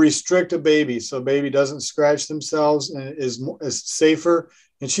 was to restrict a baby so a baby doesn't scratch themselves and is safer.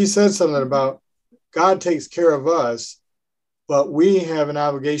 And she said something about God takes care of us, but we have an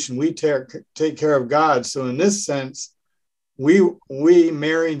obligation. We take care of God. So in this sense, we,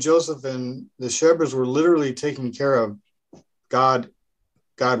 Mary and Joseph and the shepherds, were literally taking care of God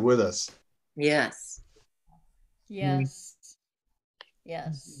with us. Yes. Yes.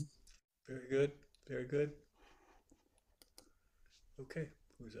 Yes. Very good. Very good. Okay,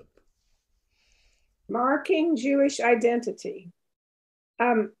 who's up? Marking Jewish identity.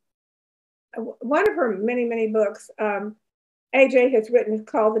 One of her many, many books, AJ has written, is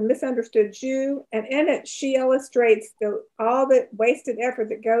called The Misunderstood Jew. And in it, she illustrates all the wasted effort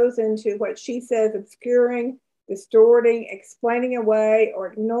that goes into what she says obscuring, distorting, explaining away,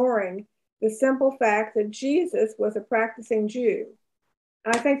 or ignoring the simple fact that Jesus was a practicing Jew.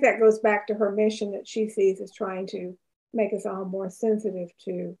 I think that goes back to her mission that she sees as trying to make us all more sensitive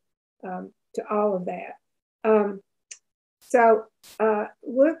to all of that. So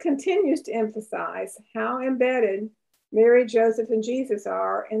Luke continues to emphasize how embedded Mary, Joseph, and Jesus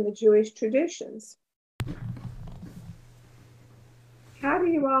are in the Jewish traditions. How do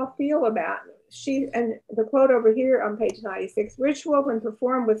you all feel about and the quote over here on page 96, ritual when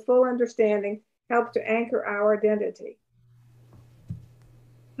performed with full understanding helps to anchor our identity.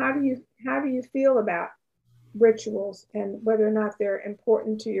 How do you feel about rituals and whether or not they're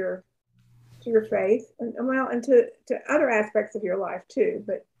important to your faith and to other aspects of your life too,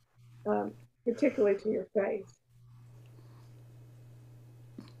 but particularly to your faith?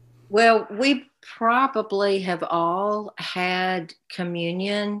 Well, we probably have all had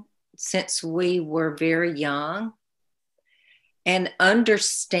communion since we were very young, and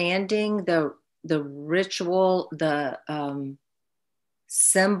understanding the ritual, the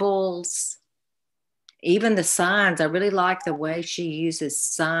symbols, even the signs. I really like the way she uses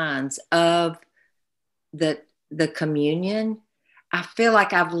signs of the communion. I feel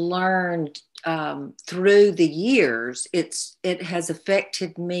like I've learned through the years, it has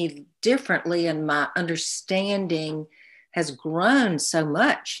affected me differently, and my understanding has grown so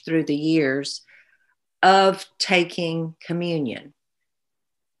much through the years of taking communion.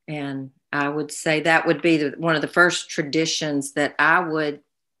 And I would say that would be one of the first traditions that I would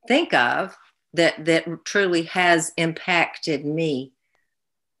think of that truly has impacted me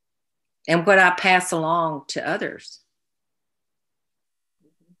and what I pass along to others.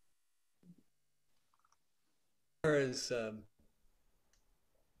 As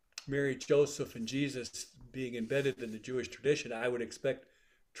Mary, Joseph, and Jesus being embedded in the Jewish tradition, I would expect,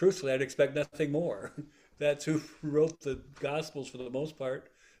 truthfully, I'd expect nothing more. That's who wrote the Gospels for the most part,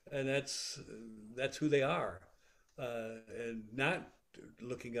 and that's who they are, and not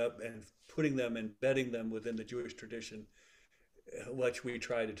looking up and putting them, embedding them within the Jewish tradition, which we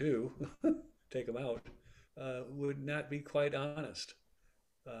try to do, take them out, would not be quite honest.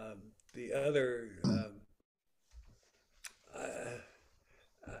 The other,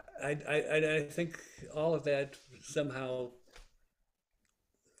 I think all of that somehow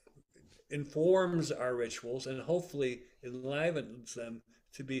informs our rituals and hopefully enlivens them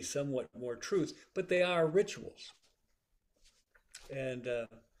to be somewhat more truth, but they are rituals. And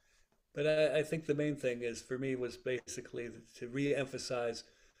but I think the main thing is for me was basically to re-emphasize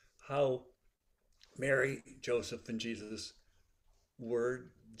how Mary, Joseph, and Jesus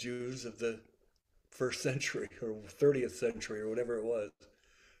were Jews of the first century or 30th century or whatever it was.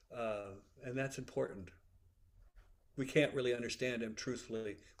 And that's important. We can't really understand him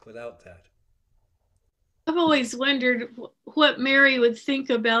truthfully without that. I've always wondered what Mary would think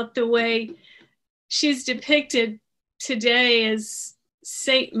about the way she's depicted today as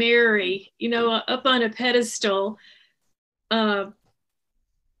Saint Mary, you know, up on a pedestal.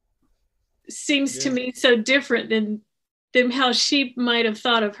 Seems to me so different than how she might have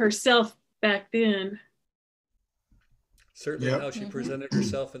thought of herself back then. Certainly how she presented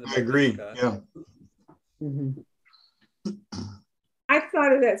herself in the I agree. Yeah. I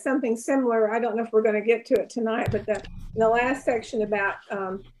thought of that something similar. I don't know if we're going to get to it tonight, but in the last section about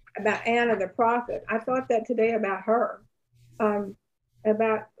Anna the prophet, I thought that today about her,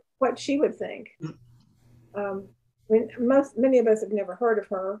 about what she would think. Many of us have never heard of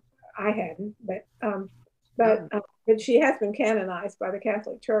her. I hadn't, but she has been canonized by the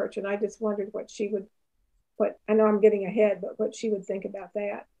Catholic Church, and I just wondered what she would. I know I'm getting ahead, but what she would think about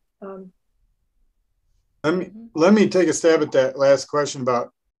that. Let me take a stab at that last question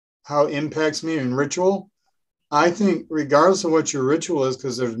about how it impacts me in ritual. I think regardless of what your ritual is,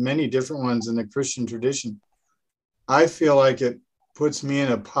 because there's many different ones in the Christian tradition, I feel like it puts me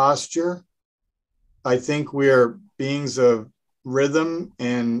in a posture. I think we are beings of rhythm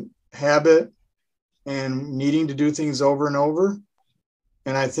and habit and needing to do things over and over.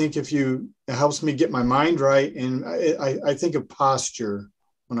 And I think it helps me get my mind right. And I think of posture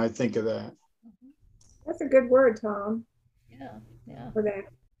when I think of that. That's a good word, Tom. Yeah. For that.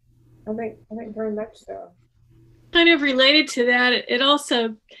 I think very much so. Kind of related to that, it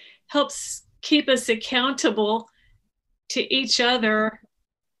also helps keep us accountable to each other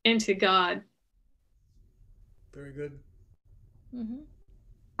and to God. Very good.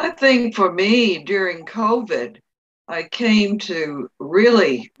 I think for me during COVID, I came to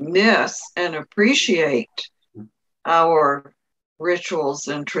really miss and appreciate our rituals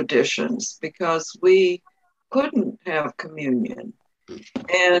and traditions because we couldn't have communion.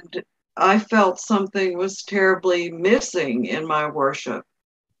 And I felt something was terribly missing in my worship.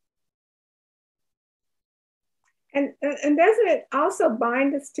 And doesn't it also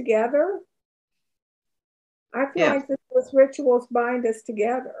bind us together? I feel like those rituals bind us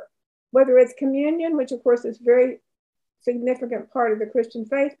together, whether it's communion, which of course is very significant part of the Christian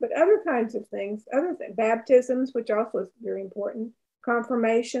faith, but other kinds of things, baptisms, which also is very important,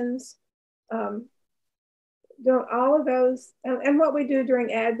 confirmations, all of those, and what we do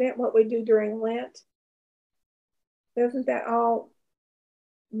during Advent, what we do during Lent, doesn't that all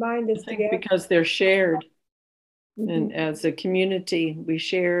bind us together? Because they're shared. And as a community, we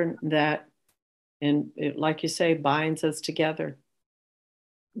share that, and it, like you say, binds us together.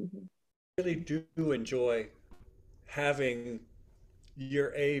 I really do enjoy having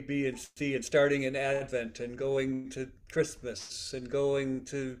year A, B, and C, and starting in Advent and going to Christmas and going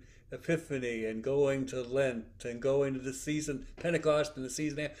to Epiphany and going to Lent and going to the season, Pentecost and the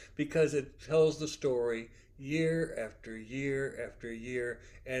season, because it tells the story year after year after year,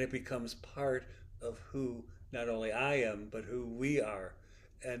 and it becomes part of who not only I am, but who we are.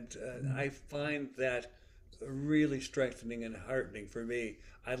 And I find that really strengthening and heartening for me.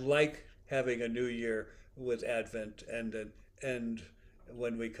 I like having a new year with Advent and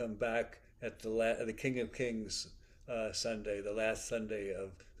when we come back at the King of Kings Sunday, the last Sunday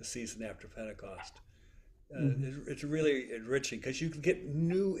of the season after Pentecost. It's really enriching because you can get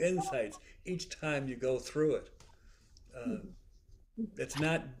new insights each time you go through it. It's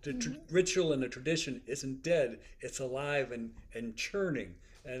not the ritual and the tradition isn't dead; it's alive and churning,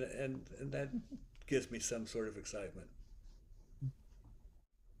 and that gives me some sort of excitement.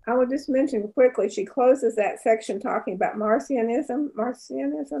 I will just mention quickly, she closes that section talking about Marcionism,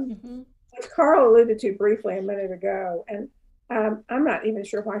 which Carl alluded to briefly a minute ago. And I'm not even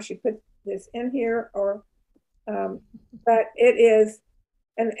sure why she put this in here, or but it is,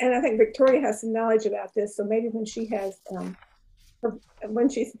 and I think Victoria has some knowledge about this. So maybe when she has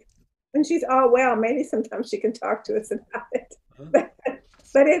when she's all well, maybe sometimes she can talk to us about it.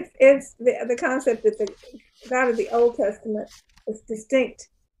 But it's the concept that the God of the Old Testament is distinct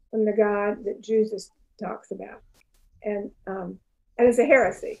from the God that Jesus talks about, and it's a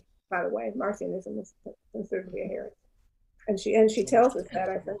heresy, by the way. Marcionism is considered to be a heresy, and she tells us that,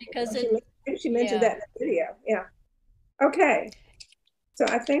 I think, because she mentioned that in the video. Yeah. Okay. So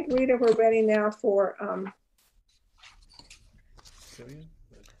I think, Rita, we're ready now for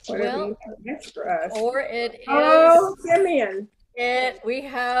whatever you have next for us. Or it is. Oh, Simeon. We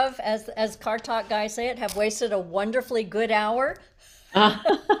have, as Car Talk guys say it, have wasted a wonderfully good hour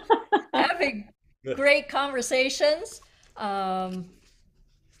having great conversations.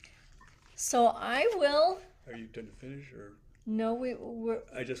 So I will. Are you done to finish, or? No, we're.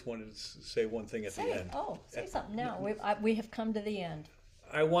 I just wanted to say one thing at the end. Say something now. We have come to the end.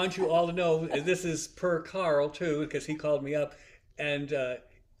 I want you all to know, this is per Carl too, because he called me up, and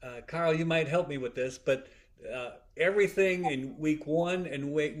Carl, you might help me with this, but everything in week 1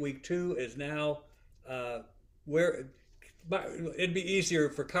 and week 2 is now where it'd be easier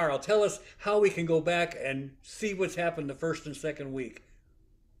for Carl. Tell us how we can go back and see what's happened the first and second week.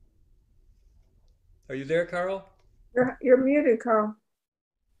 Are you there, Carl? You're muted, Carl.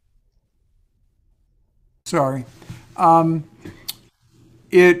 Sorry.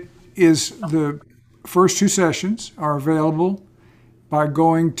 It is the first 2 sessions are available by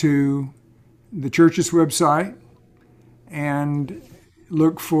going to the church's website and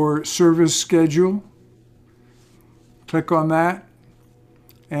look for service schedule. Click on that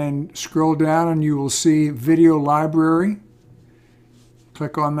and scroll down and you will see video library.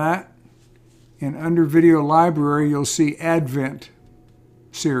 Click on that. And under video library, you'll see Advent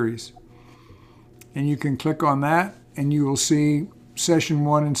series. And you can click on that and you will see session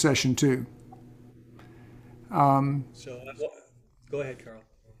 1 and session 2. So go ahead, Carl.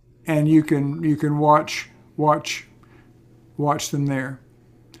 And you can watch them there.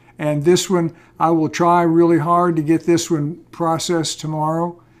 And this one, I will try really hard to get this one processed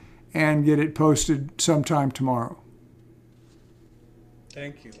tomorrow and get it posted sometime tomorrow.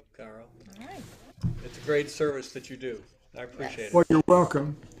 Thank you, Carl. All right. It's a great service that you do. I appreciate it. Well, you're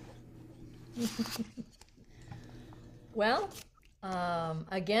welcome. Well,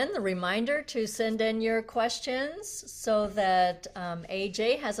 again, the reminder to send in your questions so that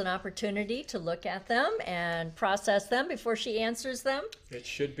AJ has an opportunity to look at them and process them before she answers them. It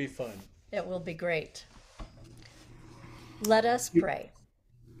should be fun. It will be great. Let us pray.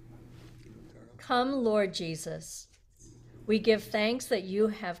 Come, Lord Jesus. We give thanks that you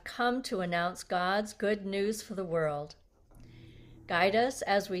have come to announce God's good news for the world. Guide us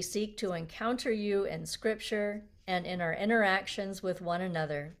as we seek to encounter you in Scripture and in our interactions with one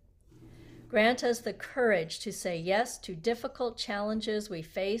another. Grant us the courage to say yes to difficult challenges we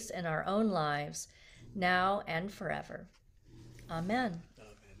face in our own lives, now and forever. Amen.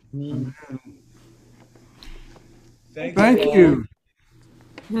 Amen. Thank you.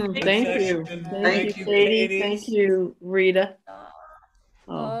 Thank you. Thank you, Katie. Thank you, Rita.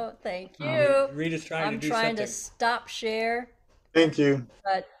 Oh, thank you. Rita's trying to do I'm trying something. to stop share. Thank you.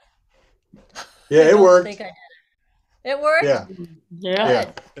 But yeah, it worked. I think I did it. It worked? Yeah.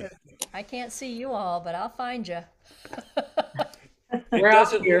 Yeah. Good. I can't see you all, but I'll find you. It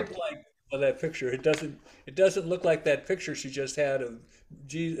doesn't look like that picture. It doesn't look like that picture she just had of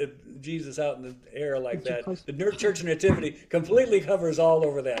Jesus out in the air like that. The Church Nativity completely covers all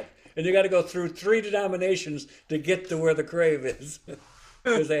over that. And you got to go through 3 denominations to get to where the grave is.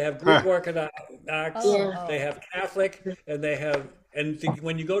 Because they have Greek Orthodox, they have Catholic, and they have,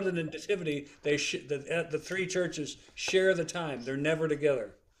 when you go to the Nativity, the 3 churches share the time. They're never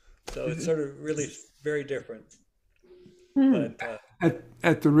together. So it's sort of really very different. But,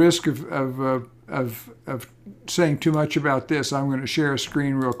 at the risk of saying too much about this, I'm going to share a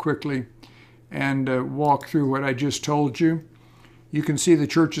screen real quickly and walk through what I just told you. You can see the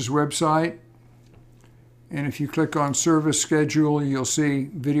church's website, and if you click on service schedule, you'll see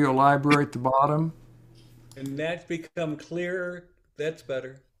video library at the bottom. And that's become clearer. That's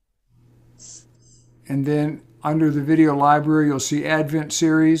better. And then under the video library, you'll see Advent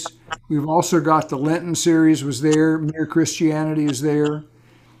series. We've also got the Lenten series was there. Mere Christianity is there.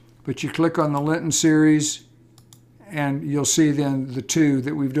 But you click on the Lenten series, and you'll see then the 2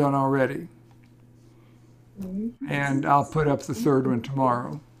 that we've done already. And I'll put up the 3rd one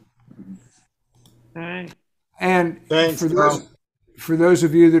tomorrow. All right. And thanks, for those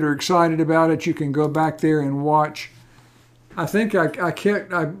of you that are excited about it, you can go back there and watch I think I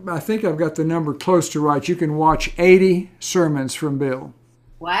think I've got the number close to right. You can watch 80 sermons from Bill.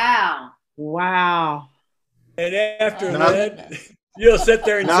 Wow. Wow. And after that, you'll sit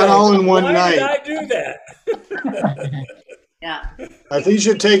there and not say, all in one why night. did I do that? Yeah. I think you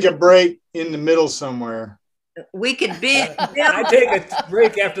should take a break in the middle somewhere. We could be. I take a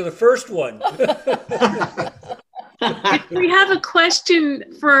break after the first one. If we have a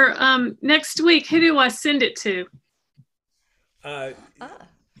question for next week, who do I send it to?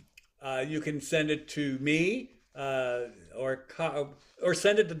 You can send it to me or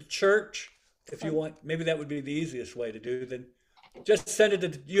send it to the church if you want. Maybe that would be the easiest way to do. Then just send it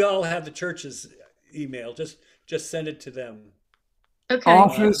to. You all have the church's email. Just send it to them. Okay.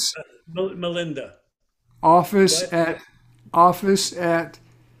 Office. Melinda. Office at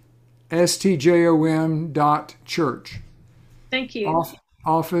stjom.church. Thank you.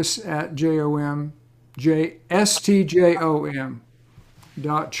 Office at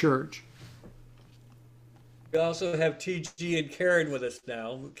stjom.church. We also have TG and Karen with us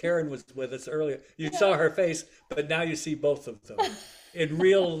now. Karen was with us earlier. You saw her face, but now you see both of them in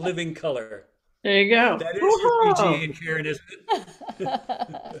real living color. There you go. That is your TG and Karen, isn't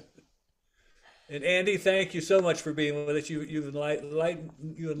it? And Andy, thank you so much for being with us. You enlightened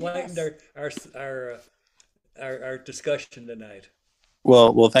our discussion tonight.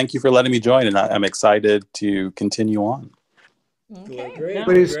 Well, thank you for letting me join, and I'm excited to continue on. Okay.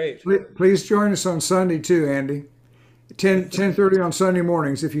 Great. Please join us on Sunday too, Andy. 10:30 on Sunday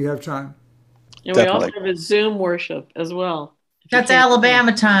mornings if you have time. And we also have a Zoom worship as well. That's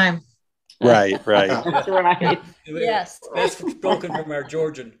Alabama time. Right. That's right. Yes. That's spoken from our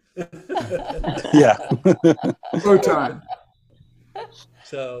Georgian. Yeah. Go time.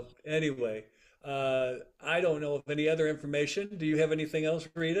 So anyway, I don't know of any other information. Do you have anything else,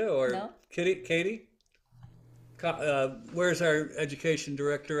 Rita or No. Katie? Where's our education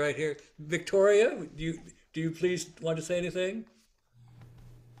director right here? Victoria, do you please want to say anything?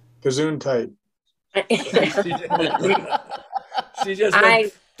 Gazoon tight. She just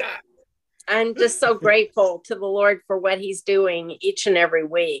I'm just so grateful to the Lord for what he's doing each and every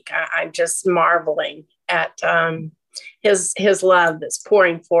week. I'm just marveling at his love that's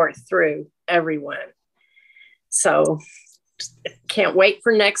pouring forth through everyone. So can't wait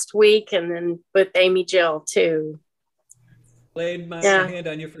for next week, and then with Amy Jill too. Laying my hand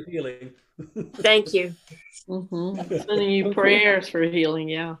on you for healing. Thank you. Sending you prayers for healing.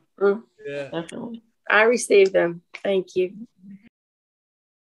 Yeah. Yeah. Definitely. I receive them. Thank you.